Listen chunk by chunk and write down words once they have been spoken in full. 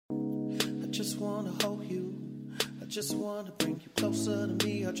just wanna hold you. I just wanna bring you closer to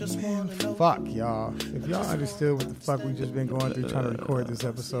me. I just wanna know. Fuck y'all. If y'all understood what the fuck we just been going through trying to record this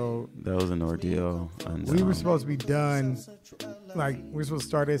episode. That was an ordeal. And, we were supposed to be done, like, we're supposed to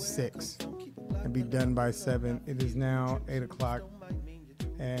start at 6 and be done by 7. It is now 8 o'clock.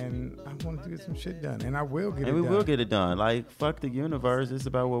 And I want to get some shit done. And I will get it done. And we will get it done. Like, fuck the universe. It's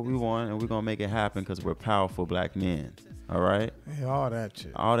about what we want, and we're going to make it happen because we're powerful black men. All right? Yeah, all that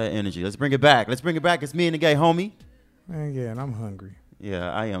shit. All that energy. Let's bring it back. Let's bring it back. It's me and the gay homie. Man, yeah, and I'm hungry.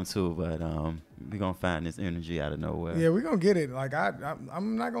 Yeah, I am too, but we're going to find this energy out of nowhere. Yeah, we're going to get it. Like,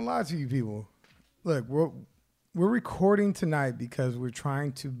 I'm not going to lie to you people. Look, we're recording tonight because we're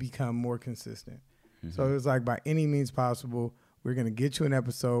trying to become more consistent. Mm-hmm. So it's like by any means possible, we're going to get you an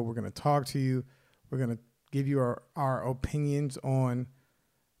episode. We're going to talk to you. We're going to give you our opinions on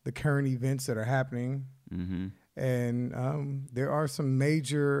the current events that are happening. Mm-hmm. And there are some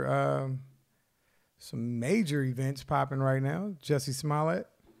major events popping right now. Jussie Smollett.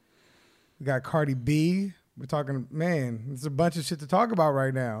 We got Cardi B. We're talking, man, there's a bunch of shit to talk about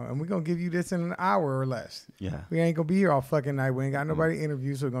right now. And we're going to give you this in an hour or less. Yeah. We ain't going to be here all fucking night. We ain't got nobody to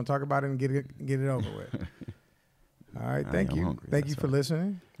interview, so we're going to talk about it and get it over with. All right, thank you. Thank you for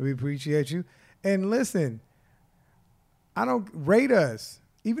listening. We appreciate you. And listen, I don't rate us.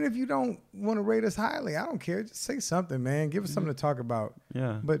 Even if you don't want to rate us highly, I don't care. Just say something, man. Give us something to talk about.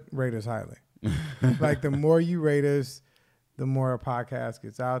 Yeah. But rate us highly. Like, the more you rate us, the more our podcast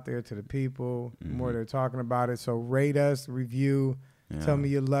gets out there to the people, the more they're talking about it. So rate us, review, tell me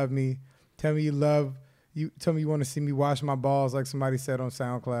you love me. Tell me you love you. Tell me you want to see me wash my balls like somebody said on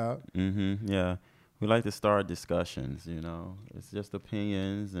SoundCloud. Mm-hmm. Yeah. We like to start discussions, you know. It's just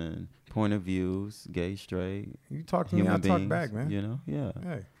opinions and point of views, gay, straight. You talk to me, I talk back, man. You know, yeah.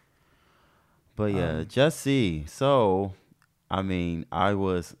 Hey. But yeah, Jussie. So, I mean, I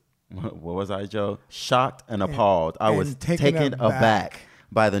was, what was I, Joe? Shocked and appalled. I was taken aback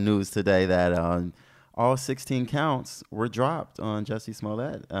by the news today that all 16 counts were dropped on Jussie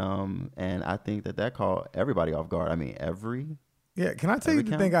Smollett. And I think that caught everybody off guard. I mean, Yeah, can I tell you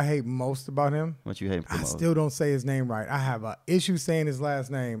the thing I hate most about him? What you hate most? I still don't say his name right. I have an issue saying his last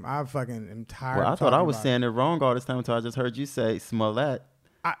name. I fucking am tired. Well, I thought I was saying it wrong all this time until I just heard you say Smollett.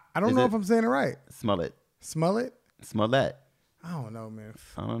 I don't know if I'm saying it right. Smollett. Smollett? Smollett. I don't know, man.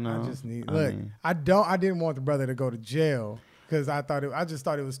 I don't know. I just need I didn't want the brother to go to jail because I just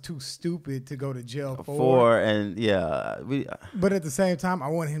thought it was too stupid to go to jail for. And yeah, but at the same time, I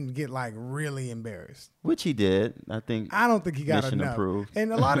want him to get like really embarrassed, which he did. I don't think he got enough. Approved.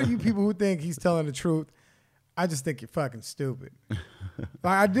 And a lot of you people who think he's telling the truth, I just think you're fucking stupid. Like,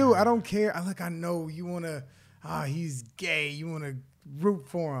 I do. I don't care. I know you want to. He's gay. You want to root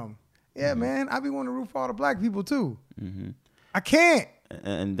for him. Yeah, man. I be wanting to root for all the black people too. Mm-hmm. I can't.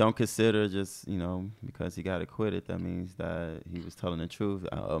 And don't consider just, because he got acquitted, that means that he was telling the truth.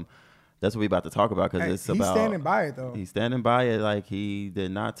 That's what we're about to talk about because it's about. He's standing by it, though. He's standing by it like he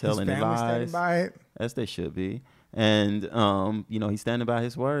did not tell any lies. Standing by it. As they should be. And, he's standing by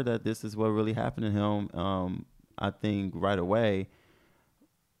his word that this is what really happened to him. I think right away,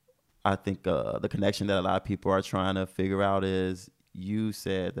 the connection that a lot of people are trying to figure out is you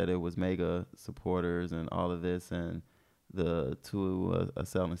said that it was MAGA supporters and all of this, and the two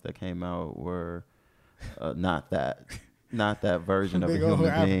assailants that came out were not that version of a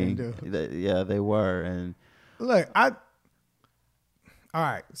human being. They were. And look, all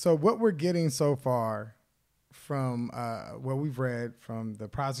right. So what we're getting so far from what we've read from the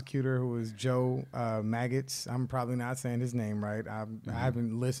prosecutor, who is Joe Maggots. I'm probably not saying his name right. I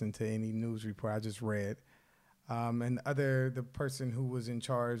haven't listened to any news report. I just read. And the person who was in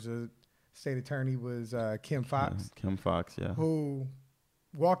charge, the state attorney, was Kim Foxx. Kim Foxx, yeah. Who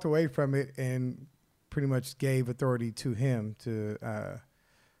walked away from it and pretty much gave authority to him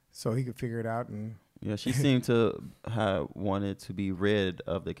so he could figure it out. And yeah, she seemed to have wanted to be rid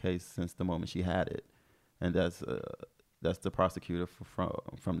of the case since the moment she had it, and that's the prosecutor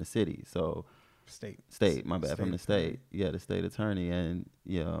from the city. So state, my bad, from the state. Yeah, the state attorney, and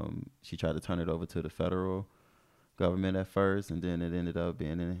she tried to turn it over to the federal government at first, and then it ended up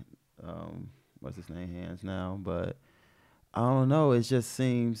being in what's his name hands now. But I don't know. It just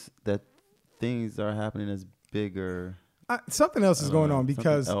seems that things are happening as bigger. Something else is going on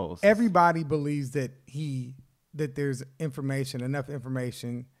because everybody believes that there's enough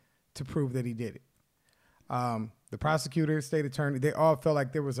information to prove that he did it. The prosecutor, state attorney, they all felt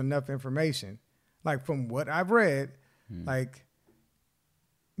like there was enough information. Like, from what I've read, like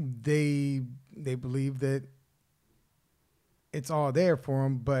they believe that it's all there for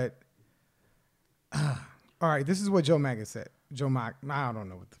him. But all right, this is what Joe Maggots said. I don't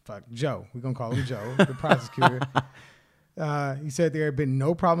know what the fuck. Joe. We're going to call him Joe, the prosecutor. He said there had been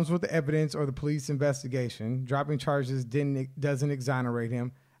no problems with the evidence or the police investigation. Dropping charges doesn't exonerate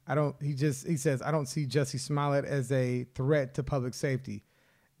him. He says, I don't see Jussie Smollett as a threat to public safety.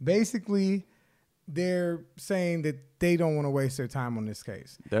 Basically, they're saying that they don't want to waste their time on this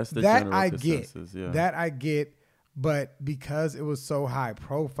case. That's the general consensus. Yeah. That I get. But because it was so high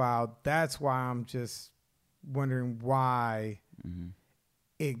profile, that's why I'm just wondering why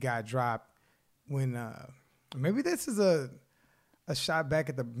it got dropped when maybe this is a shot back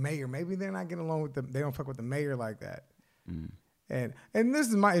at the mayor. Maybe they're not getting along with they don't fuck with the mayor like that. And this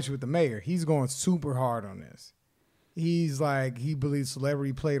is my issue with the mayor. He's going super hard on this. He's like, he believes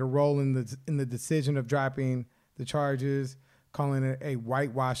celebrity played a role in the decision of dropping the charges, calling it a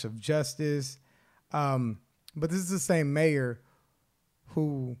whitewash of justice. But this is the same mayor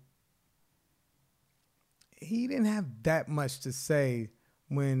who he didn't have that much to say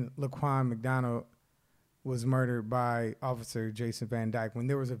when Laquan McDonald was murdered by Officer Jason Van Dyke. When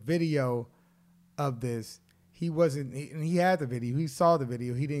there was a video of this, he had the video. He saw the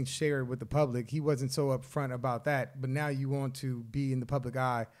video. He didn't share it with the public. He wasn't so upfront about that. But now you want to be in the public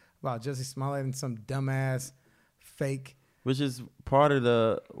eye about Jussie Smollett and some dumbass fake. Which is part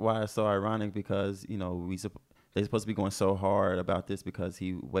of why it's so ironic because, you know, they're supposed to be going so hard about this because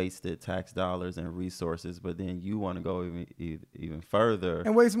he wasted tax dollars and resources, but then you want to go even further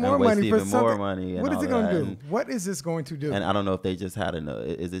and waste more money for something. More money. What is it going to do? What is this going to do? And I don't know if they just had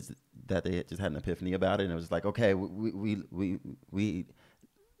is it that they just had an epiphany about it and it was like, okay, we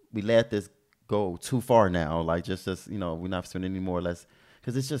let this go too far now. Like just you know, we're not spending any more or less.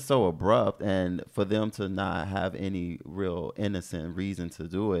 Because it's just so abrupt, and for them to not have any real innocent reason to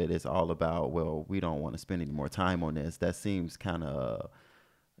do it, it's all about, well, we don't want to spend any more time on this. That seems kind of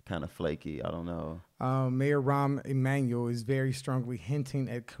flaky. I don't know. Mayor Rahm Emanuel is very strongly hinting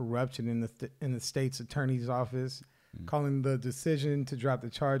at corruption in the state's attorney's office, calling the decision to drop the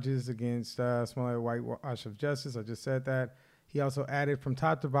charges against Smollett whitewash of justice. I just said that. He also added, from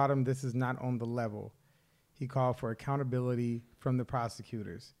top to bottom, this is not on the level. He called for accountability from the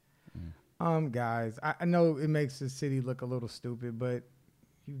prosecutors. Guys, I know it makes the city look a little stupid, but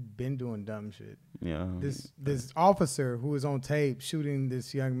you've been doing dumb shit. Yeah. This officer who was on tape shooting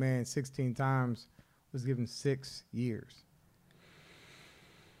this young man 16 times was given 6 years.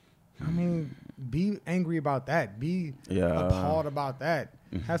 I mean, be angry about that. Be appalled about that.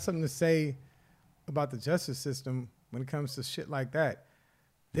 Have something to say about the justice system when it comes to shit like that.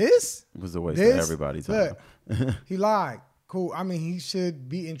 This was a waste of everybody's time. Look, he lied. Cool. I mean, he should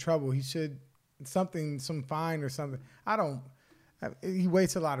be in trouble. He should some fine or something. He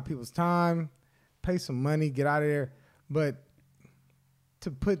wastes a lot of people's time. Pay some money, get out of there. But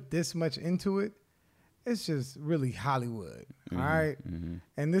to put this much into it, it's just really Hollywood. All right.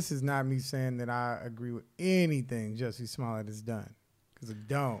 And this is not me saying that I agree with anything Jussie Smollett has done, because I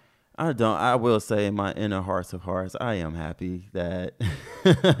don't. I will say in my inner hearts of hearts, I am happy that,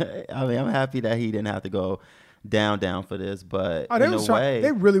 I'm happy that he didn't have to go down for this, but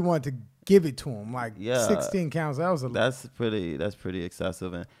they really wanted to give it to him, 16 counts. That's pretty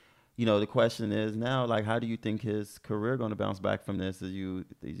excessive. And, you know, the question is now, like, how do you think his career going to bounce back from this? Do you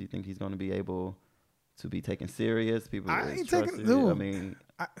think he's going to be able to be taken serious? People you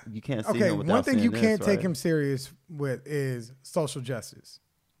can't see him without one thing you can't take right? him serious with is social justice.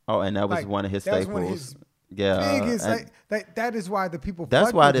 Oh, and that was one of his staples. That is why the people.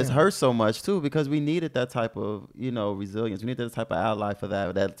 That's why this hurts so much too, because we needed that type of resilience. We needed that type of ally for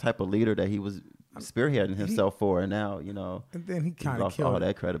that type of leader that he was spearheading himself for, and now and then he kind of lost all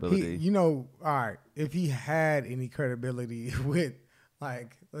that credibility. All right, if he had any credibility with,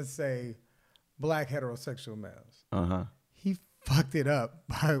 let's say, black heterosexual males, he fucked it up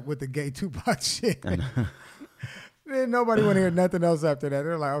with the gay Tupac shit. Then nobody want to hear nothing else after that.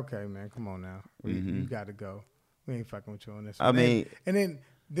 They're like, okay, man, come on now. You got to go. We ain't fucking with you on this one. And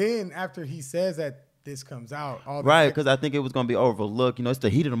then after he says that this comes out, right? Because I think it was gonna be overlooked. It's the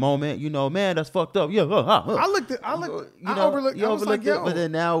heat of the moment. Man, that's fucked up. Yeah, I overlooked it, but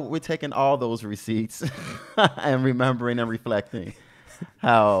then now we're taking all those receipts and remembering and reflecting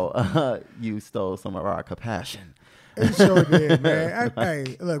how you stole some of our compassion. It sure did, man.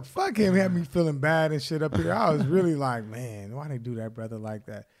 Hey, look, fuck him. Had me feeling bad and shit up here. I was really like, man, why they do that brother like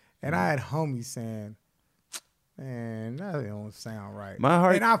that? And I had homies saying, man, that don't sound right.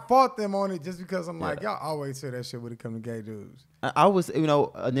 And I fought them on it just because I'm like, y'all always say that shit when it come to gay dudes. I was,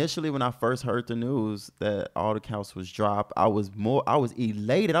 initially when I first heard the news that all the counts was dropped, I was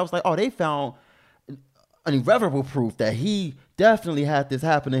elated. I was like, oh, they found an irreverable proof that he definitely had this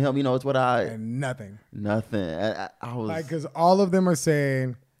happen to him. You know, it's what and nothing. I was like, because all of them are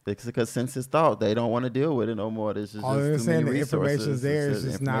saying. Because census thought they don't want to deal with it no more. There's just all they're too saying many the resources. information's there. It's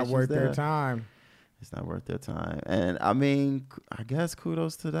just not worth their time. It's not worth their time. And I mean, I guess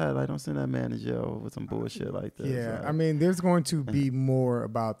kudos to that. Like, don't send that man to jail with some bullshit like this. Yeah, like, I mean, there's going to be more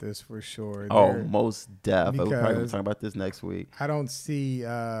about this for sure. Most deaf. We're probably gonna talk about this next week. I don't see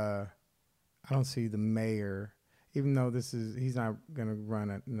the mayor, even though he's not gonna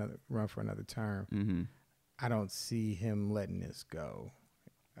run for another term. Mm-hmm. I don't see him letting this go,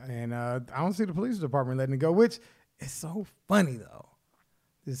 and I don't see the police department letting it go. Which is so funny though.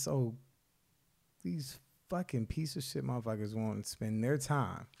 These fucking piece of shit motherfuckers want to spend their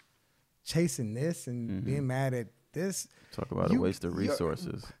time chasing this and being mad at this. Talk about a waste of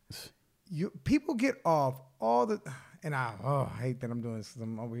resources. People get off all the, and I hate that I'm doing this because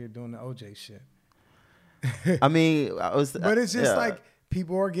I'm over here doing the OJ shit. I mean, but it's just like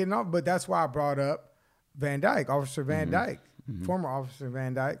people are getting off. But that's why I brought up Van Dyke, Officer Van Dyke, former Officer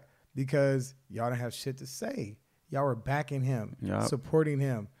Van Dyke, because y'all didn't have shit to say. Y'all were backing him, supporting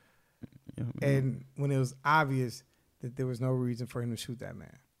him. And when it was obvious that there was no reason for him to shoot that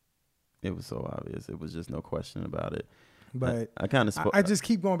man. It was so obvious. It was just no question about it. But I kind of I just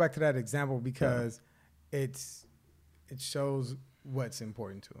keep going back to that example because it shows what's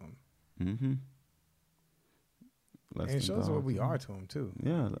important to him. Mm-hmm. And it shows what we are to him too.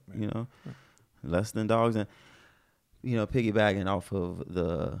 Yeah, you know, less than dogs. And, you know, piggybacking off of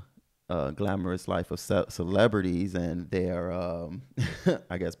the glamorous life of celebrities and their,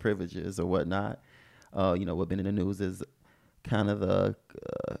 I guess, privileges or whatnot. You know, what's been in the news is kind of the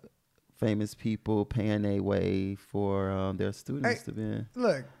famous people paying their way for their students to be.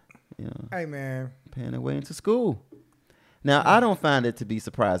 Look, you know, hey man, paying their way into school. Now, I don't find it to be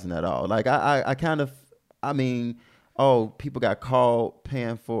surprising at all. Like, I kind of, I mean, people got caught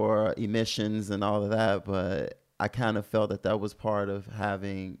paying for emissions and all of that, but I kind of felt that was part of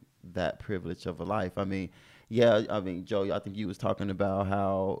having that privilege of a life. I mean, Joe, I think you was talking about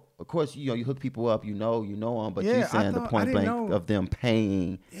how, of course, you know, you hook people up, you know them, but you saying the point blank of them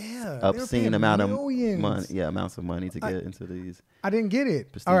paying obscene amount of money, amounts of money to get into these. I didn't get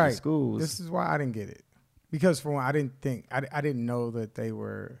it. All right, schools. This is why I didn't get it, because for one, I didn't know that they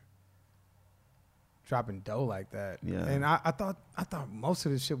were dropping dough like that. Yeah, and I thought most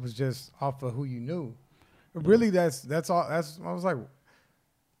of this shit was just off of who you knew. Really, that's all. I was like,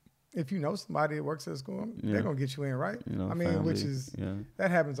 if you know somebody that works at school, they're gonna get you in, right? You know, I mean, family,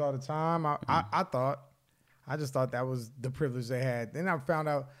 that happens all the time. I just thought that was the privilege they had. Then I found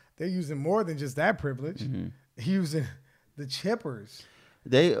out they're using more than just that privilege. Using the chippers.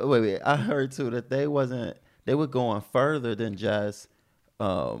 I heard too that they were going further than just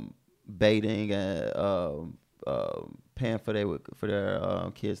baiting and paying for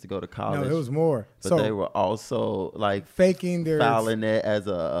their kids to go to college. No, it was more. But they were also like faking their filing it as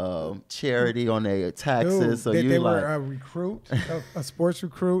a charity on their taxes. Dude, so they were a recruit, a sports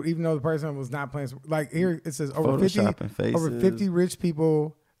recruit, even though the person was not playing. Like here, it says over 50 rich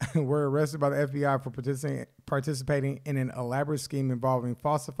people were arrested by the FBI for participating in an elaborate scheme involving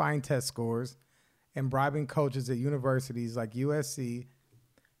falsifying test scores and bribing coaches at universities like USC,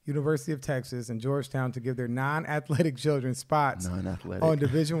 University of Texas, and Georgetown to give their non-athletic children spots on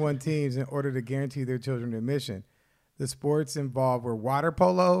Division I teams in order to guarantee their children admission. The sports involved were water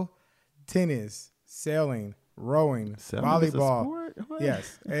polo, tennis, sailing, rowing, volleyball,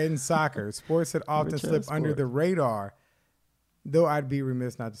 and soccer. Sports that often slip under the radar, though I'd be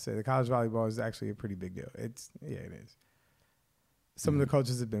remiss not to say the college volleyball is actually a pretty big deal. It is. Some of the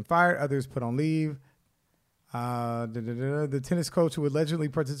coaches have been fired, others put on leave. The tennis coach who allegedly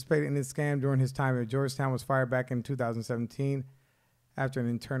participated in this scam during his time at Georgetown was fired back in 2017 after an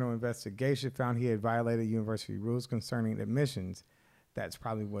internal investigation found he had violated university rules concerning admissions. That's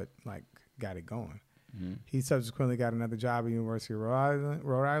probably what got it going. Mm-hmm. He subsequently got another job at University of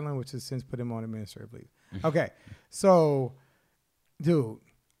Rhode Island, which has since put him on administrative leave. Okay, so, dude,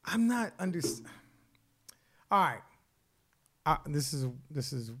 I'm not All right, this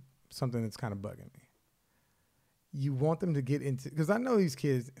is something that's kind of bugging me. You want them to get into, because I know these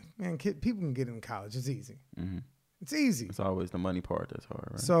kids, man, people can get into college. It's easy. Mm-hmm. It's easy. It's always the money part that's hard,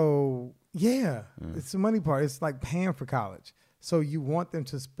 right? So, it's the money part. It's like paying for college. So you want them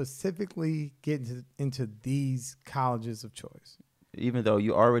to specifically get into these colleges of choice. Even though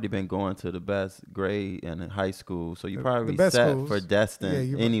you already been going to the best grade in high school, so you probably set schools for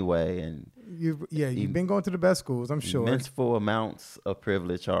destined anyway. And you've been going to the best schools, I'm sure. Immenseful amounts of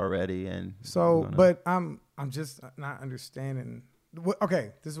privilege already, and so. But I'm just not understanding.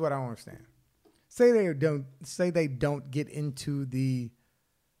 Okay, this is what I don't understand. say they don't get into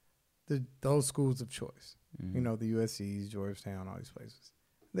those schools of choice. Mm-hmm. You know, the USC's, Georgetown, all these places.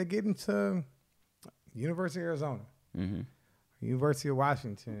 They get into University of Arizona, Mm-hmm. University of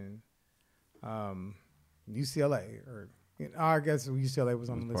Washington, UCLA, or I guess UCLA was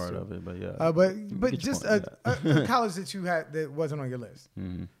on the list part too. of it, but yeah. But just a college that you had that wasn't on your list,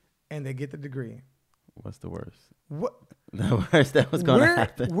 Mm-hmm. and they get the degree. What's the worst? What The worst that was going to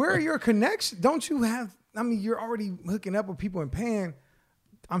happen. Where are your connections? Don't you have? I mean, you're already hooking up with people and paying.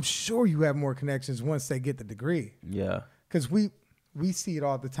 I'm sure you have more connections once they get the degree. Yeah. Because we see it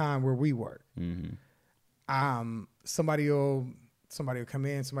all the time where we work. Mm-hmm. Somebody will come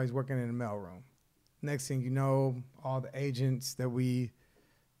in. Somebody's working in the mailroom. Next thing you know, all the agents that we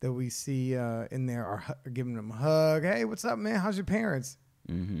see in there are giving them a hug. Hey, what's up, man? How's your parents?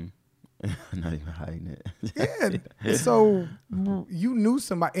 Mm-hmm. Not even hiding it. Yeah. So you knew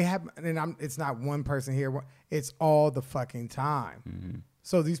somebody. It happened, and it's not one person here. It's all the fucking time. Mm-hmm.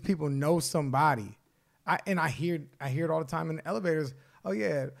 So these people know somebody. I hear it all the time in the elevators. Oh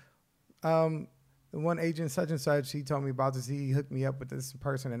yeah, the one agent such and such, he told me about this. He hooked me up with this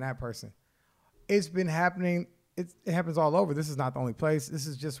person and that person. It's been happening. It happens all over. This is not the only place. This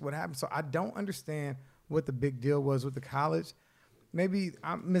is just what happens. So I don't understand what the big deal was with the college. Maybe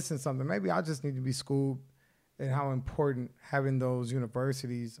I'm missing something. Maybe I just need to be schooled in how important having those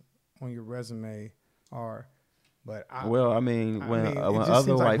universities on your resume are. But when it just other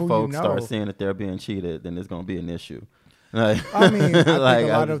seems like white who folks you know. start seeing that they're being cheated, then there's going to be an issue. Like, I mean, I think like, a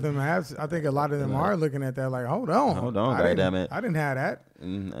lot of them have. I think a lot of them are looking at that like, hold on, goddammit. I didn't have that.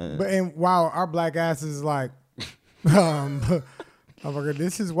 Mm-hmm. But and while our black ass is like,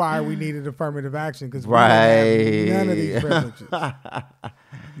 this is why we needed affirmative action because we don't have none of these privileges.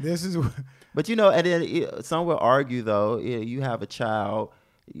 This is. But you know, and then some will argue though, you have a child,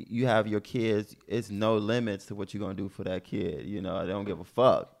 you have your kids. It's no limits to what you're gonna do for that kid. You know, they don't give a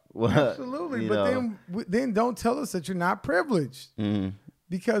fuck. Absolutely, but then don't tell us that you're not privileged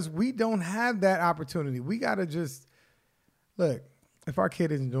because we don't have that opportunity. We gotta just look. If our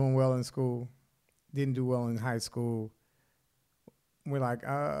kid isn't doing well in school, didn't do well in high school, we're like,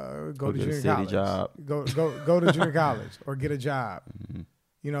 go to junior college. Job. Go to junior college or get a job. Mm-hmm.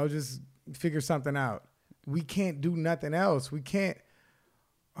 You know, just figure something out. We can't do nothing else. We can't.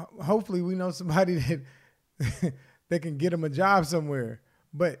 Hopefully, we know somebody that can get them a job somewhere.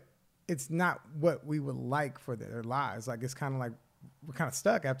 But it's not what we would like for their lives. Like it's kind of like we're kind of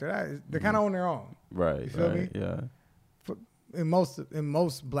stuck after that. They're kind of on their own. Right. You feel me? Yeah. In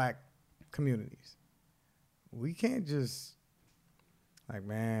most black communities, we can't just like,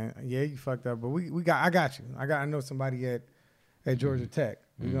 man, yeah, you fucked up, but I got you. I know somebody at Georgia Tech.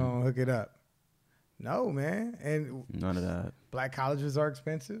 We're gonna hook it up. No, man, and none of that. Black colleges are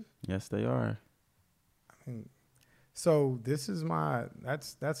expensive. Yes, they are. I mean, so this is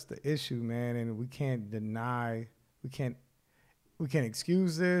that's the issue, man, and we can't deny, we can't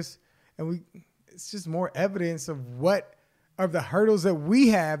excuse this, and it's just more evidence of the hurdles that we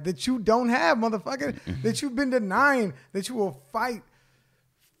have that you don't have, motherfucker, that you've been denying, that you will fight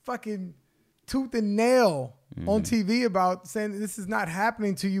fucking tooth and nail on TV about saying this is not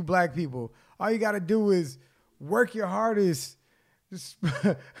happening to you black people. All you got to do is work your hardest, just,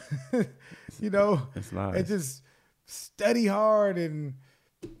 you know, and just study hard. And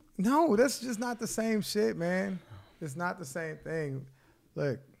no, that's just not the same shit, man. It's not the same thing.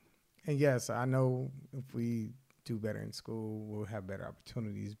 Look, and yes, I know if we do better in school, we'll have better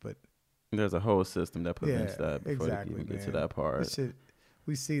opportunities, but there's a whole system that prevents that before exactly, you even get to that part.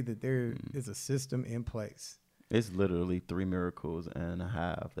 We see that there is a system in place. It's literally 3 miracles and a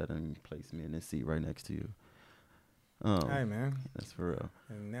half that placed me in this seat right next to you. Hey, man. That's for real.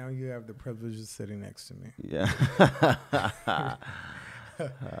 And now you have the privilege of sitting next to me. Yeah.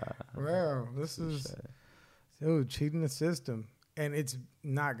 Well, this is cheating the system. And it's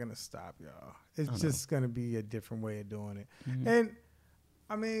not going to stop, y'all. It's just going to be a different way of doing it. Mm-hmm. And,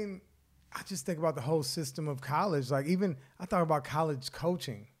 I mean, I just think about the whole system of college. Like, even I thought about college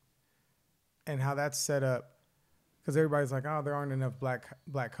coaching and how that's set up. Because everybody's like, oh, there aren't enough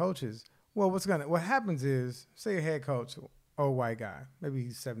black coaches. Well, what happens is, say a head coach, old white guy, maybe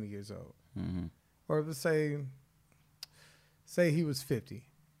he's 70 years old. Mm-hmm. Or let's say he was 50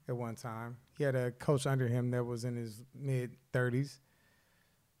 at one time. He had a coach under him that was in his mid-30s.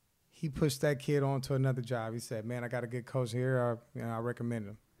 He pushed that kid on to another job. He said, man, I got a good coach here. I recommend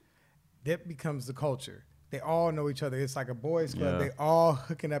him. That becomes the culture. They all know each other. It's like a boys club. Yeah. They all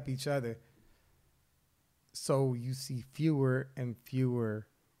hooking up each other. So you see fewer and fewer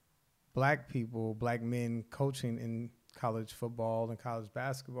black people, black men coaching in college football and college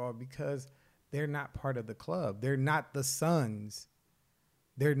basketball because they're not part of the club. They're not the sons.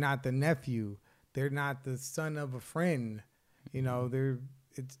 They're not the nephew. They're not the son of a friend. You know,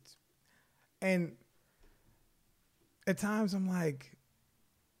 and at times I'm like,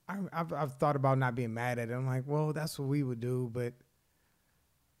 I've thought about not being mad at it. I'm like, well, that's what we would do, but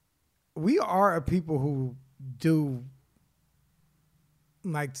we are a people who do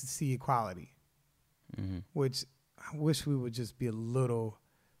like to see equality, which I wish we would just be a little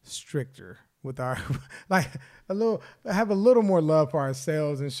stricter with our, like have a little more love for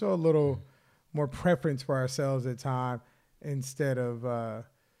ourselves and show a little more preference for ourselves at time instead of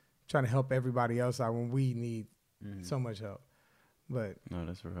trying to help everybody else out when we need so much help. But no,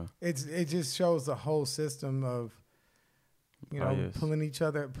 that's real. It just shows the whole system of, you know, pulling each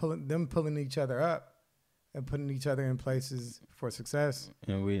other up and putting each other in places for success.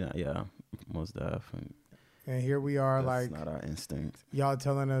 And most definitely. And here we are, that's like, not our instinct. Y'all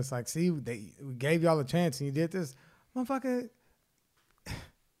telling us, like, see, we gave y'all a chance and you did this. Motherfucker,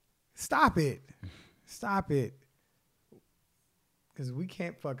 stop it. Stop it. Because we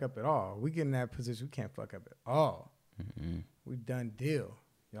can't fuck up at all. We get in that position, we can't fuck up at all. We done deal.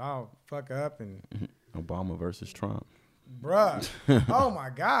 Y'all fuck up and... Obama versus Trump. Bruh. Oh, my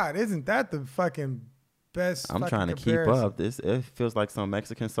God. Isn't that the fucking best I'm trying to comparison? keep up. It feels like some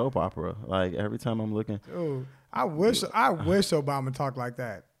Mexican soap opera. Like, every time I'm looking... Dude, I wish Obama talked like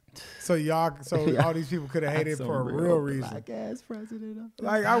that. So all these people could have hated for a real reason. Black ass president.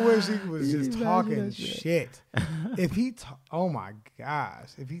 Like, I wish he was just talking shit. If he, oh my gosh,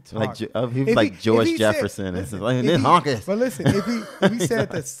 if he talked, he was like George Jefferson, and then honkers. But listen, if he said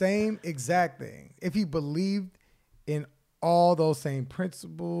the same exact thing, if he believed in all those same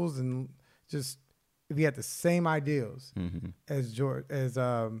principles and just if he had the same ideals as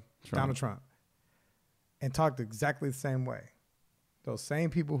Donald Trump, and talked exactly the same way. Those same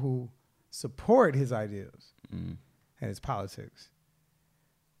people who support his ideals and his politics,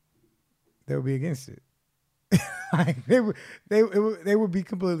 they would be against it. Like they would be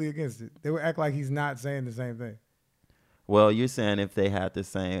completely against it. They would act like he's not saying the same thing. Well, you're saying if they had the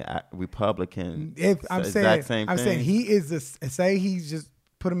same Republican, I'm saying he is say he's just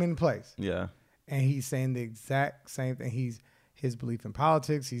put him in place. Yeah, and he's saying the exact same thing. His belief in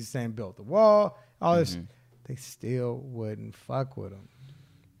politics. He's saying build the wall. All this. They still wouldn't fuck with him.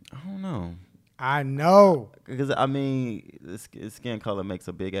 I don't know. I know. Because, I mean, the skin color makes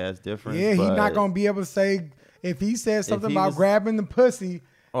a big ass difference. Yeah, he's not going to be able to say, if he said something about grabbing the pussy,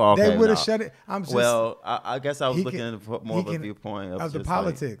 they would have shut it. I guess I was looking for more of a viewpoint of the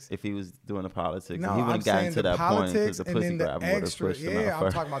politics. If he was doing the politics, no, he wouldn't have gotten to that point because the pussy grab would have pushed him out. Yeah,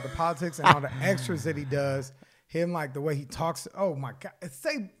 I'm talking about the politics and all the extras that he does. Him, like the way he talks. Oh, my God.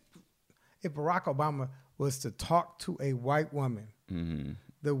 Say if Barack Obama was to talk to a white woman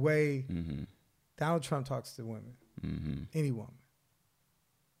the way Donald Trump talks to women, any woman.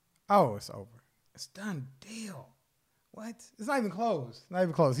 Oh, it's over. It's done deal. What? It's not even close. Not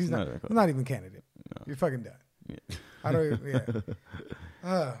even close. He's not even candidate. No. You're fucking done. Yeah. I don't even,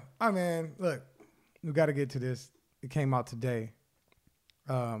 yeah. Oh, man, look, we got to get to this. It came out today.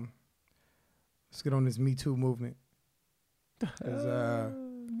 Let's get on this Me Too movement.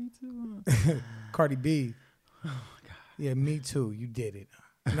 Me Too. Cardi B. Oh, my God. Yeah, Me Too. You did it.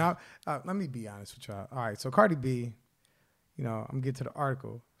 Now, let me be honest with y'all. All right, so Cardi B, you know, I'm going to get to the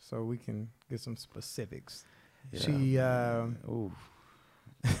article so we can get some specifics. Yeah.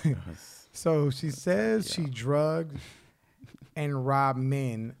 So she says she drugged and robbed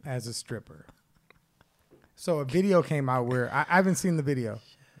men as a stripper. So a video came out where, I haven't seen the video,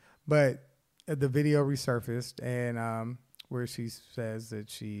 but the video resurfaced and where she says that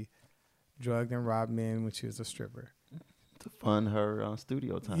she drugged and robbed men when she was a stripper. To fund her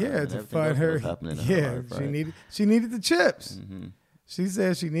studio time. Yeah, to fund her. Yeah, life, right? She needed the chips. She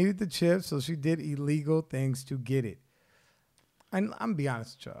said she needed the chips, so she did illegal things to get it. And I'm be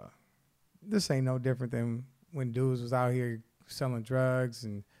honest with y'all, this ain't no different than when dudes was out here selling drugs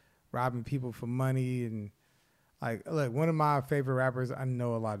and robbing people for money. And like, look, one of my favorite rappers, I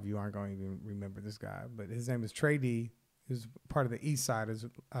know a lot of you aren't going to even remember this guy, but his name is Trey D. He was part of the East Siders,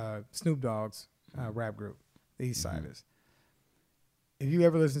 Snoop Dogg's rap group, the East Siders. If you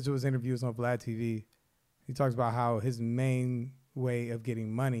ever listen to his interviews on Vlad TV, he talks about how his main way of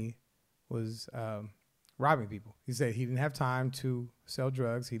getting money was robbing people. He said he didn't have time to sell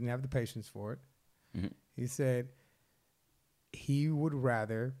drugs. He didn't have the patience for it. He said he would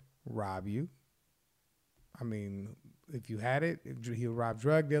rather rob you. I mean, if you had it, he'll rob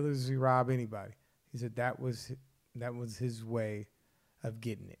drug dealers, he'll rob anybody. He said that was his way of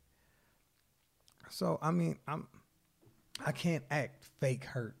getting it. So, I mean, I can't act fake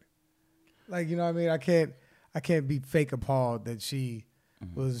hurt. Like, you know what I mean? I can't be fake appalled that she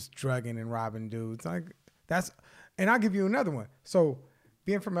was drugging and robbing dudes. Like and I'll give you another one. So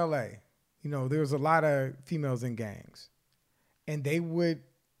being from LA, you know, there was a lot of females in gangs, and they would,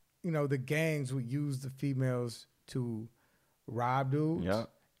 you know, the gangs would use the females to rob dudes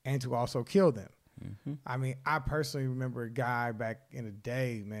and to also kill them. Mm-hmm. I mean, I personally remember a guy back in the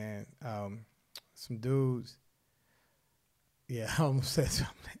day, man, some dudes. Yeah, I almost said some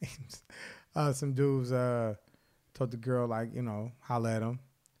names. Some dudes told the girl, like, you know, holla at him,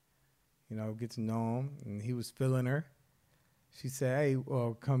 you know, get to know him, and he was feeling her. She said, hey,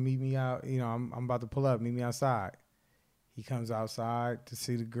 well, come meet me out. You know, I'm about to pull up. Meet me outside. He comes outside to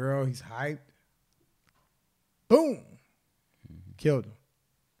see the girl. He's hyped. Boom. Mm-hmm. Killed him.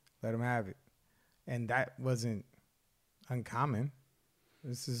 Let him have it. And that wasn't uncommon.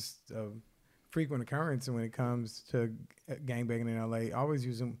 This is a frequent occurrence when it comes to gangbanging in L.A. Always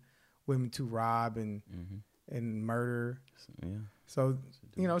using women to rob and murder. Yeah. So,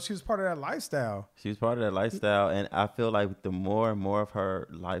 you know, she was part of that lifestyle. She was part of that lifestyle, and I feel like the more and more of her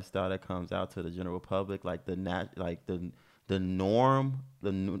lifestyle that comes out to the general public, like the norm,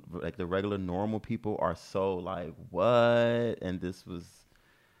 the regular normal people are so like, what? And this was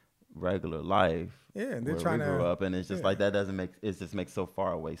regular life. Yeah, and they're trying to grow up, and it's just like that doesn't make it just makes so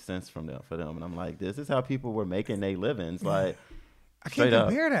far away sense for them. And I'm like, this is how people were making their livings. Like, I can't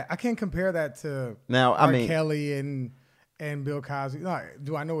compare that. I can't compare that to now. R. Kelly and Bill Cosby. Like,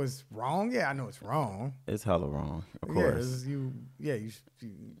 do I know it's wrong? Yeah, I know it's wrong. It's hella wrong, of course. You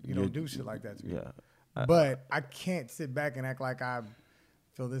don't do shit like that to me. Yeah. But I can't sit back and act like I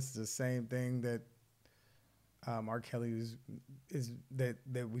feel this is the same thing that R. Kelly is that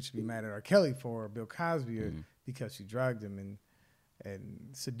we should be mad at R. Kelly for, or Bill Cosby, or because she drugged him and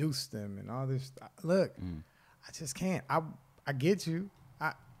seduced them and all this. Look, I just can't. I get you.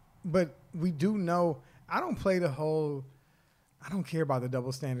 But we do know. I don't play the whole. I don't care about the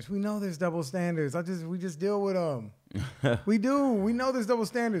double standards. We know there's double standards. We just deal with them. We do. We know there's double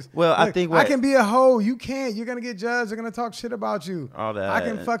standards. Well, look, I think I can be a hoe. You can't. You're gonna get judged. They're gonna talk shit about you. All that. I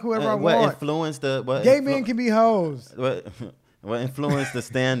can fuck whoever I want. What influenced the gay men can be hoes. What influenced the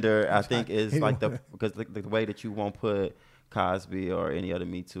standard? I think is like because the way that you won't put Cosby or any other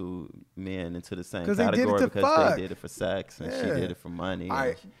Me Too men into the same category because they did it for sex and she did it for money.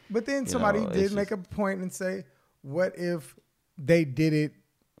 But then somebody did make a point and say, what if they did it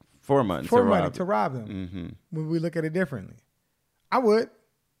for money to rob them? Mm-hmm. When we look at it differently, I would.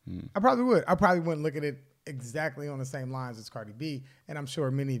 I probably would. I probably wouldn't look at it exactly on the same lines as Cardi B, and I'm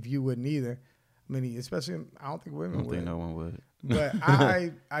sure many of you wouldn't either. Especially, I don't think women would. I don't think no one would. But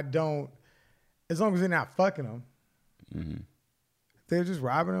I don't. As long as they're not fucking them, if they're just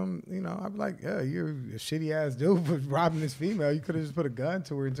robbing them, you know, I'd be like, yeah, you're a shitty ass dude for robbing this female. You could have just put a gun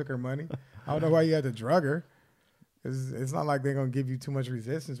to her and took her money. I don't know why you had to drug her. It's not like they're going to give you too much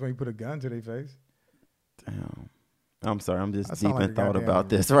resistance when you put a gun to their face. Damn. I'm sorry. I'm just deep in thought about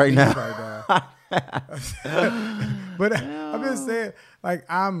this right now. But I'm just saying, like,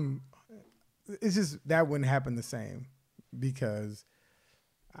 it's just that wouldn't happen the same because,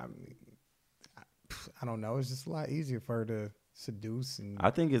 I don't know. It's just a lot easier for her to seduce. And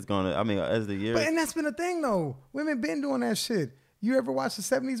I think it's going to, as the years. And that's been a thing, though. Women been doing that shit. You ever watch the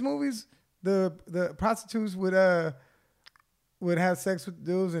 70s movies? The prostitutes would have sex with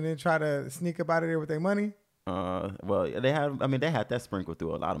dudes and then try to sneak up out of there with their money. Well, they had that sprinkled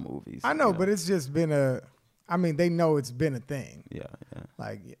through a lot of movies. I know, but it's just been they know it's been a thing. Yeah.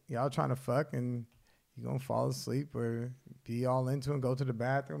 Like, y'all trying to fuck and you gonna fall asleep or be all into it and go to the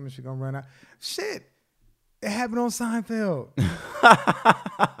bathroom and she gonna run out. Shit, it happened on Seinfeld.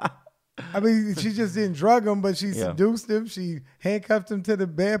 She just didn't drug him, but she seduced him. She handcuffed him to the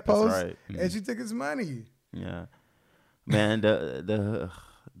bedpost, and she took his money. Yeah, man, the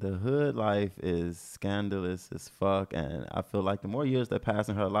hood life is scandalous as fuck, and I feel like the more years that pass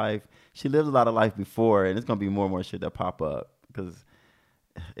in her life, she lived a lot of life before, and it's gonna be more and more shit that pop up because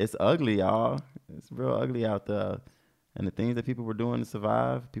it's ugly, y'all. It's real ugly out there, and the things that people were doing to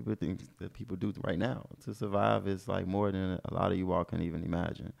survive, things that people do right now to survive is like more than a lot of you all can even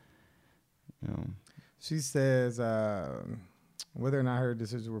imagine. She says whether or not her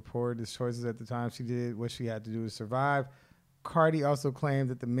decision reported his choices at the time, she did what she had to do to survive. Cardi also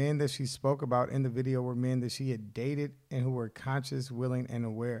claimed that the men that she spoke about in the video were men that she had dated and who were conscious, willing, and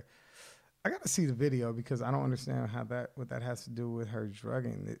aware. I got to see the video because I don't understand what that has to do with her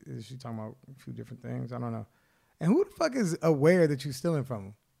drugging. Is she talking about a few different things? I don't know. And who the fuck is aware that you're stealing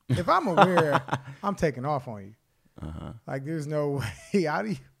from them? If I'm aware, I'm taking off on you. Like, there's no way.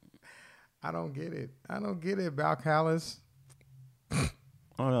 I don't get it. Val Callis.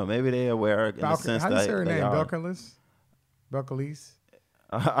 I don't know. Maybe they're aware in the sense how do you that say her they name? are. Belcalis?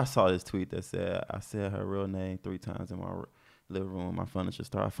 I saw this tweet that said, I said her real name 3 times in my living room. My furniture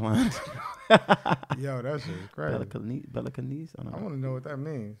started flying. Yo, that shit is crazy. Bella Canis? I want to know what that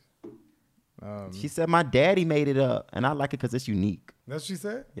means. She said, my daddy made it up, and I like it because it's unique. That's what she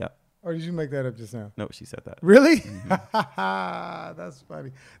said? Yeah. Or did you make that up just now? No, she said that. Really? Mm-hmm. That's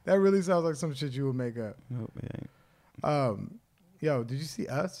funny. That really sounds like some shit you would make up. No, it ain't. Yo, did you see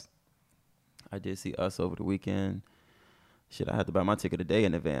Us? I did see Us over the weekend. Shit, I had to buy my ticket a day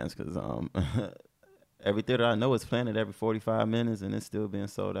in advance because every theater I know is playing it every 45 minutes, and it's still being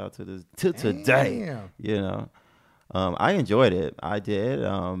sold out to today. You know, I enjoyed it. I did.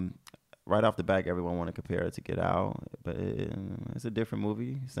 Right off the back, everyone wanted to compare it to Get Out, but it's a different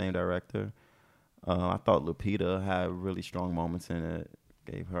movie, same director. I thought Lupita had really strong moments in it.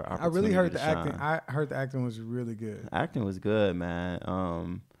 Gave her opportunity. I really heard the acting. I heard the acting was really good. Acting was good, man.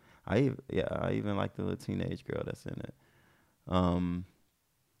 I even like the little teenage girl that's in it.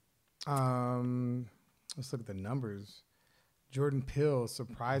 Let's look at the numbers. Jordan Peele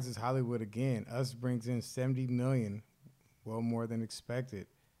surprises Hollywood again. Us brings in $70 million, well more than expected.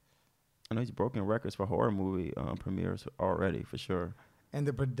 I know he's broken records for horror movie premieres already, for sure. And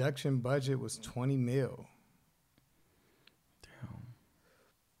the production budget was $20 million. Damn.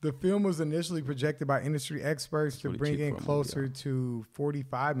 The film was initially projected by industry experts to bring in closer to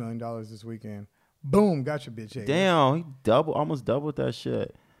 $45 million this weekend. Boom, got your bitch. Damn, he almost doubled that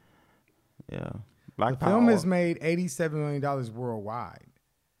shit. Yeah. The film has made $87 million worldwide.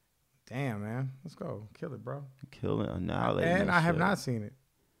 Damn, man. Let's go. Kill it, bro. Kill it, annihilate it. And I have not seen it.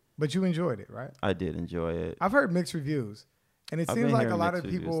 But you enjoyed it, right? I did enjoy it. I've heard mixed reviews. And it seems like a lot of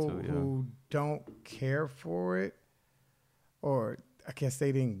people who don't care for it, or I guess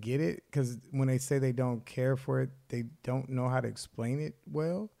they didn't get it, because when they say they don't care for it, they don't know how to explain it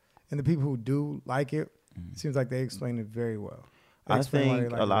well. And the people who do like it, it seems like they explain it very well. I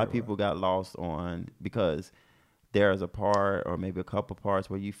think a lot of people got lost on, because there's a part or maybe a couple parts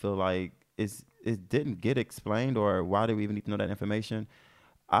where you feel like it didn't get explained, or why do we even need to know that information?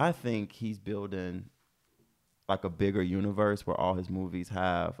 I think he's building like a bigger universe where all his movies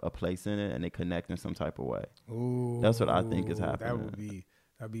have a place in it and they connect in some type of way. Ooh, that's what I think is happening.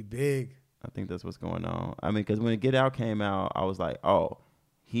 That'd be big. I think that's what's going on. I mean, because when Get Out came out, I was like, oh,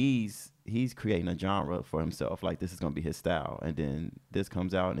 he's creating a genre for himself. Like, this is going to be his style. And then this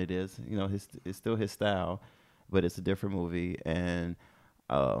comes out and it is, it's still his style, but it's a different movie. And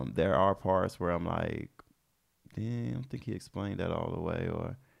there are parts where I'm like, damn, I don't think he explained that all the way,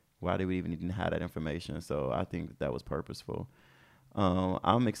 or why did we even have that information? So I think that was purposeful.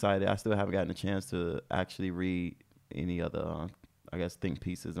 I'm excited. I still haven't gotten a chance to actually read any other, think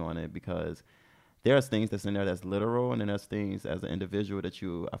pieces on it, because there's things that's in there that's literal, and then there's things as an individual that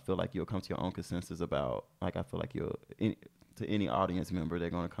I feel like you'll come to your own consensus about. Like, I feel like to any audience member, they're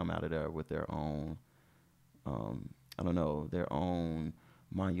going to come out of there with their own, their own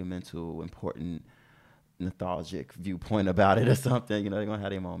monumental, important, nostalgic viewpoint about it or something. They're going to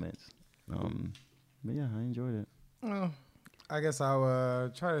have their moments. But yeah, I enjoyed it. Well, I guess I'll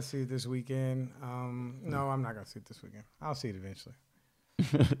try to see it this weekend. No, I'm not going to see it this weekend. I'll see it eventually.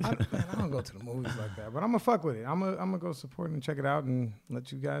 I don't go to the movies like that, but I'm going to fuck with it. I'm gonna go support and check it out and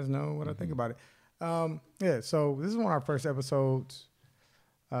let you guys know what I think about it. So this is one of our first episodes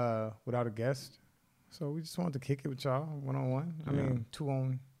without a guest. So we just wanted to kick it with y'all one-on-one. I mean, two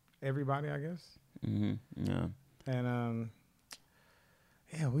on everybody, I guess. Mm-hmm. Yeah. And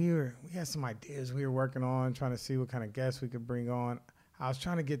we had some ideas we were working on, trying to see what kind of guests we could bring on. I was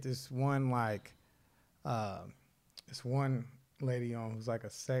trying to get this one lady on who's like a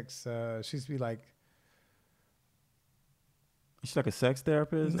sex. She used to be like. She's like a sex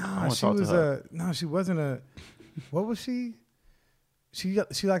therapist. No, she was no, she wasn't a. What was she? She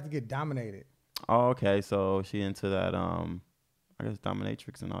liked to get dominated. Oh, okay. So she into that. I guess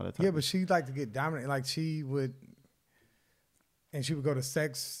dominatrix and all that. Yeah, but she liked to get dominated. Like she would go to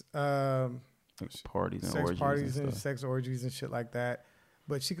sex parties and sex orgies and shit like that.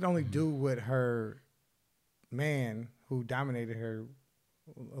 But she could only do what her man who dominated her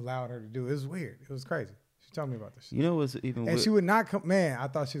allowed her to do. It was weird. It was crazy. She told me about this shit. What's even weird? And she would not come. Man, I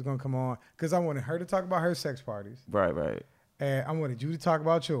thought she was going to come on because I wanted her to talk about her sex parties. Right. And I wanted you to talk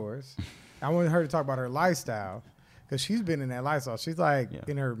about yours. I wanted her to talk about her lifestyle because she's been in that lifestyle. She's like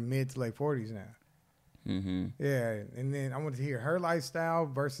in her mid to late 40s now. Mm-hmm. Yeah, and then I wanted to hear her lifestyle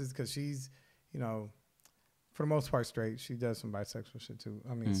versus, because she's, for the most part straight. She does some bisexual shit too.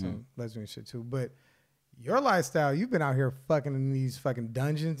 I mean, some lesbian shit too. But your lifestyle, you've been out here fucking in these fucking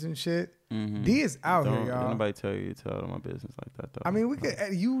dungeons and shit. Mm-hmm. D is out here, y'all. Don't nobody tell you to tell my business like that, though. I mean, we could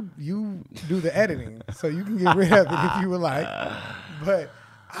you do the editing, so you can get rid of it if you would like. But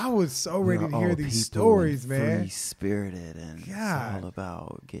I was so ready to hear these stories, man. Free spirited, and it's all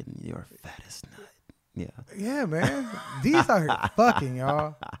about getting your fattest nut. Yeah. Yeah, man. These out here fucking,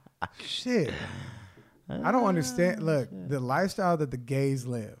 y'all. Shit. I don't understand. Look, the lifestyle that the gays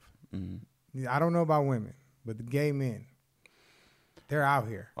live. Mm-hmm. I don't know about women, but the gay men, they're out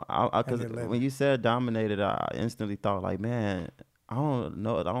here. Because when you said dominated, I instantly thought like, man, I don't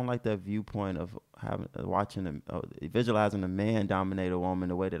know. I don't like that viewpoint of visualizing a man dominate a woman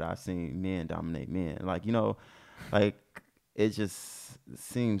the way that I've seen men dominate men. Like, you know, like it just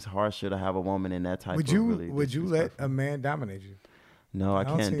seems harsher to have a woman in that type of relationship. Would you let a man dominate you? No, I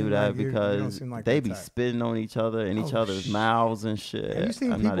can't do that because they be spitting on each other and each other's mouths and shit. Have you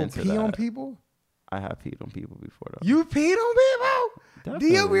seen people pee on people? I have peed on people before, though. You peed on people? Definitely.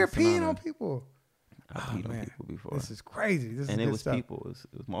 Do you ever peeing on people? I peed on people before. This is crazy. This is it was stuff. people.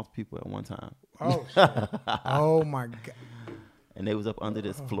 It was multiple people at one time. Oh, shit. Oh, my God. And they was up under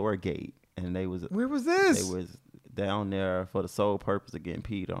this floor gate. And they was... Where was this? They was down there for the sole purpose of getting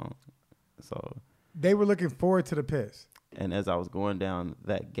peed on. So... They were looking forward to the piss. And as I was going down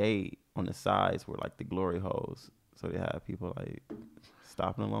that gate, on the sides were like the glory holes. So they had people like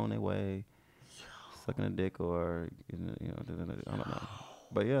stopping along their way, sucking a dick, or you know, I don't know.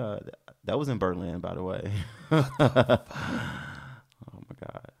 But yeah, that was in Berlin, by the way. Oh my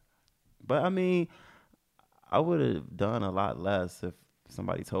God. But I mean, I would have done a lot less if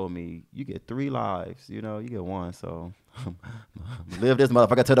somebody told me you get 3 lives. You know, you get 1. So live this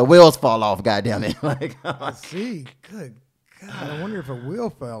motherfucker till the wheels fall off. Goddamn it! Like, I see. Good God, I wonder if a wheel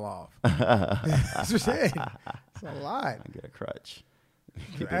fell off. It's a lot. I get a crutch.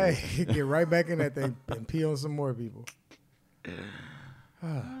 Hey, get right back in that thing and pee on some more people.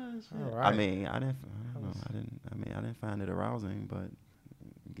 All right. I mean, I didn't find it arousing, but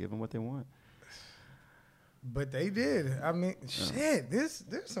give them what they want. But they did. I mean, shit. There's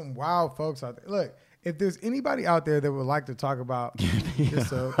some wild folks out there. Look, if there's anybody out there that would like to talk about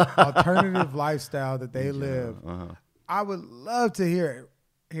this alternative lifestyle that they live, I would love to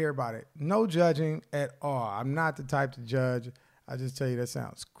hear about it. No judging at all. I'm not the type to judge. I just tell you that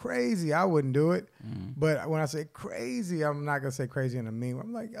sounds crazy. I wouldn't do it. But when I say crazy, I'm not gonna say crazy in a mean way.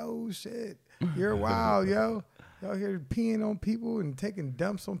 I'm like, oh shit, you're wild, yo. Y'all here peeing on people and taking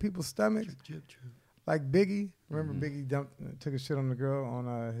dumps on people's stomachs. Like Biggie. Remember Biggie took a shit on the girl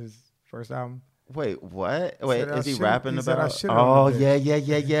on his first album? Wait, what? Wait, is he rapping he about? Said, oh, yeah.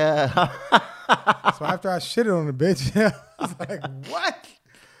 So after I shitted on the bitch, I was like, what?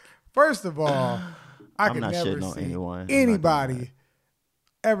 First of all, I could never see anybody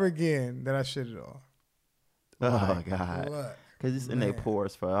ever again that I shitted on. Oh, God. Because it's in their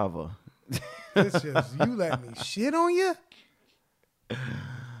pores forever. It's just, you let me shit on you?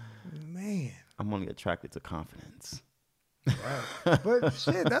 Man. I'm only attracted to confidence. Right. But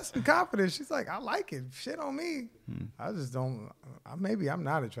shit, that's some confidence. She's like, I like it. Shit on me. I just don't. Maybe I'm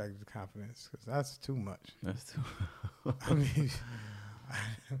not attracted to confidence because that's too much. That's too. I mean,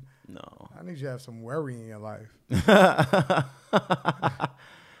 no. I need you to have some worry in your life. Yeah,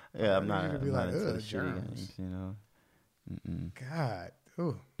 I'm not. You to be I'm like, not into germs. you know. God,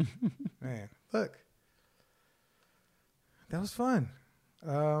 ooh, man, look, that was fun.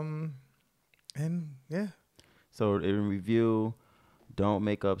 And yeah. So in review, don't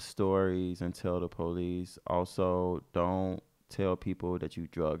make up stories and tell the police. Also, don't tell people that you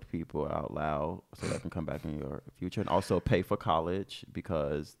drugged people out loud so that can come back in your future. And also pay for college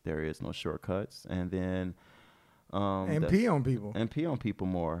because there is no shortcuts. And then pee on people. And pee on people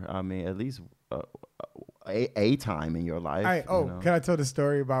more. I mean, at least a time in your life. Right. Oh, you know? Can I tell the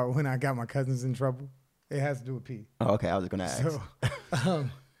story about when I got my cousins in trouble? It has to do with pee. Oh, okay, I was gonna ask. So,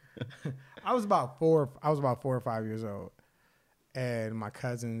 I was about 4 or 5 years old, and my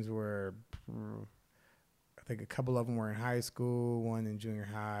cousins were, I think a couple of them were in high school, one in junior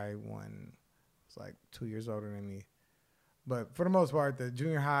high, one was like 2 years older than me. But for the most part, the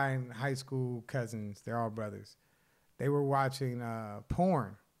junior high and high school cousins, they're all brothers. They were watching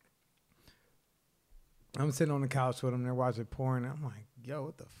porn. I'm sitting on the couch with them. They're watching porn. I'm like, yo,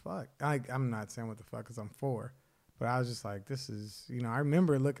 what the fuck? I'm not saying what the fuck because I'm 4. But I was just like, this is, I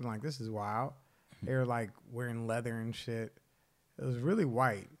remember looking like, this is wild. They were like wearing leather and shit. It was really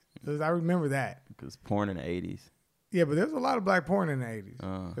white. I remember that. Because porn in the 80s. Yeah, but there's a lot of black porn in the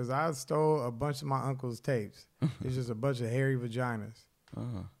 80s. Because I stole a bunch of my uncle's tapes. It's just a bunch of hairy vaginas.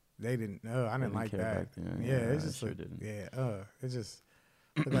 They didn't, I didn't like that. Then. Yeah, it's just sure like, didn't. it's just,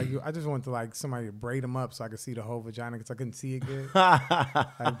 Look like you. I just want to like somebody to braid them up so I could see the whole vagina because I couldn't see it good.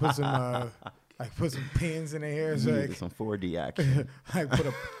 Like put some pins in their hair, so like, some 4D action.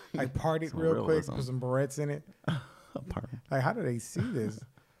 like part it real quick, put some barrettes in it. Like how do they see this?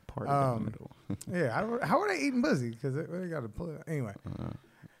 Part in the middle. Yeah, how are they eating pussy? Because they got to pull it. Anyway,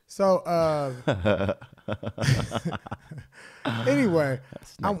 so anyway,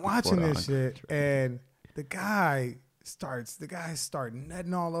 I'm watching this shit, and the guy starts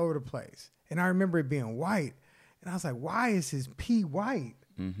nutting all over the place, and I remember it being white, and I was like, why is his pee white?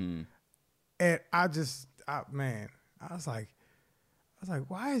 Mm-hmm. And I was like,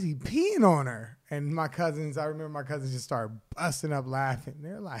 why is he peeing on her? And I remember my cousins just started busting up laughing.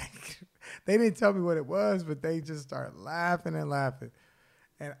 They're like, they didn't tell me what it was, but they just started laughing and laughing.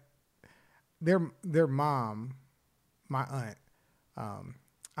 And their mom, my aunt,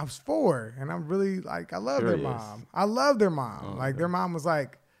 I was 4, and I'm really like, I love their mom. I love their mom. Like their mom was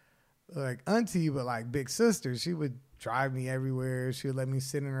like auntie, but like big sister. She would drive me everywhere. She would let me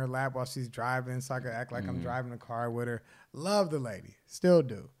sit in her lap while she's driving so I could act like I'm driving the car with her. Love the lady. Still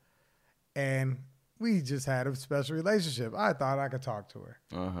do. And we just had a special relationship. I thought I could talk to her.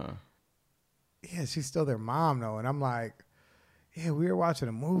 Uh-huh. Yeah, she's still their mom, though. And I'm like, yeah, we were watching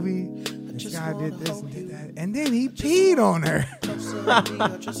a movie. This guy did this and did that. And then he peed on her.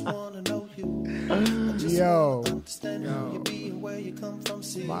 Yo.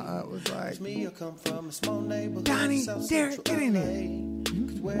 My aunt was like, Donnie, Derek, get in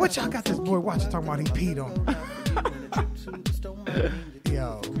here. What y'all got this boy watching talking about he peed on her?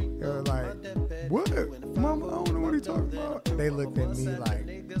 Yo, they were like, what? Mama, I don't know what he talking about. They looked at me like,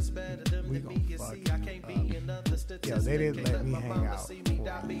 we gonna fuck you up. Yo, they didn't let me hang out for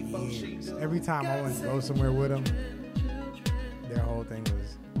years. Every time I went to go somewhere with them, their whole thing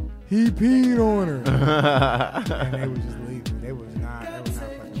was, he peed on her. And they would just leave me. They were not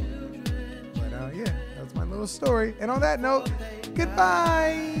fucking with me. But yeah, that's my little story. And on that note,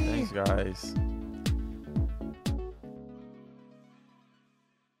 goodbye. Thanks, guys.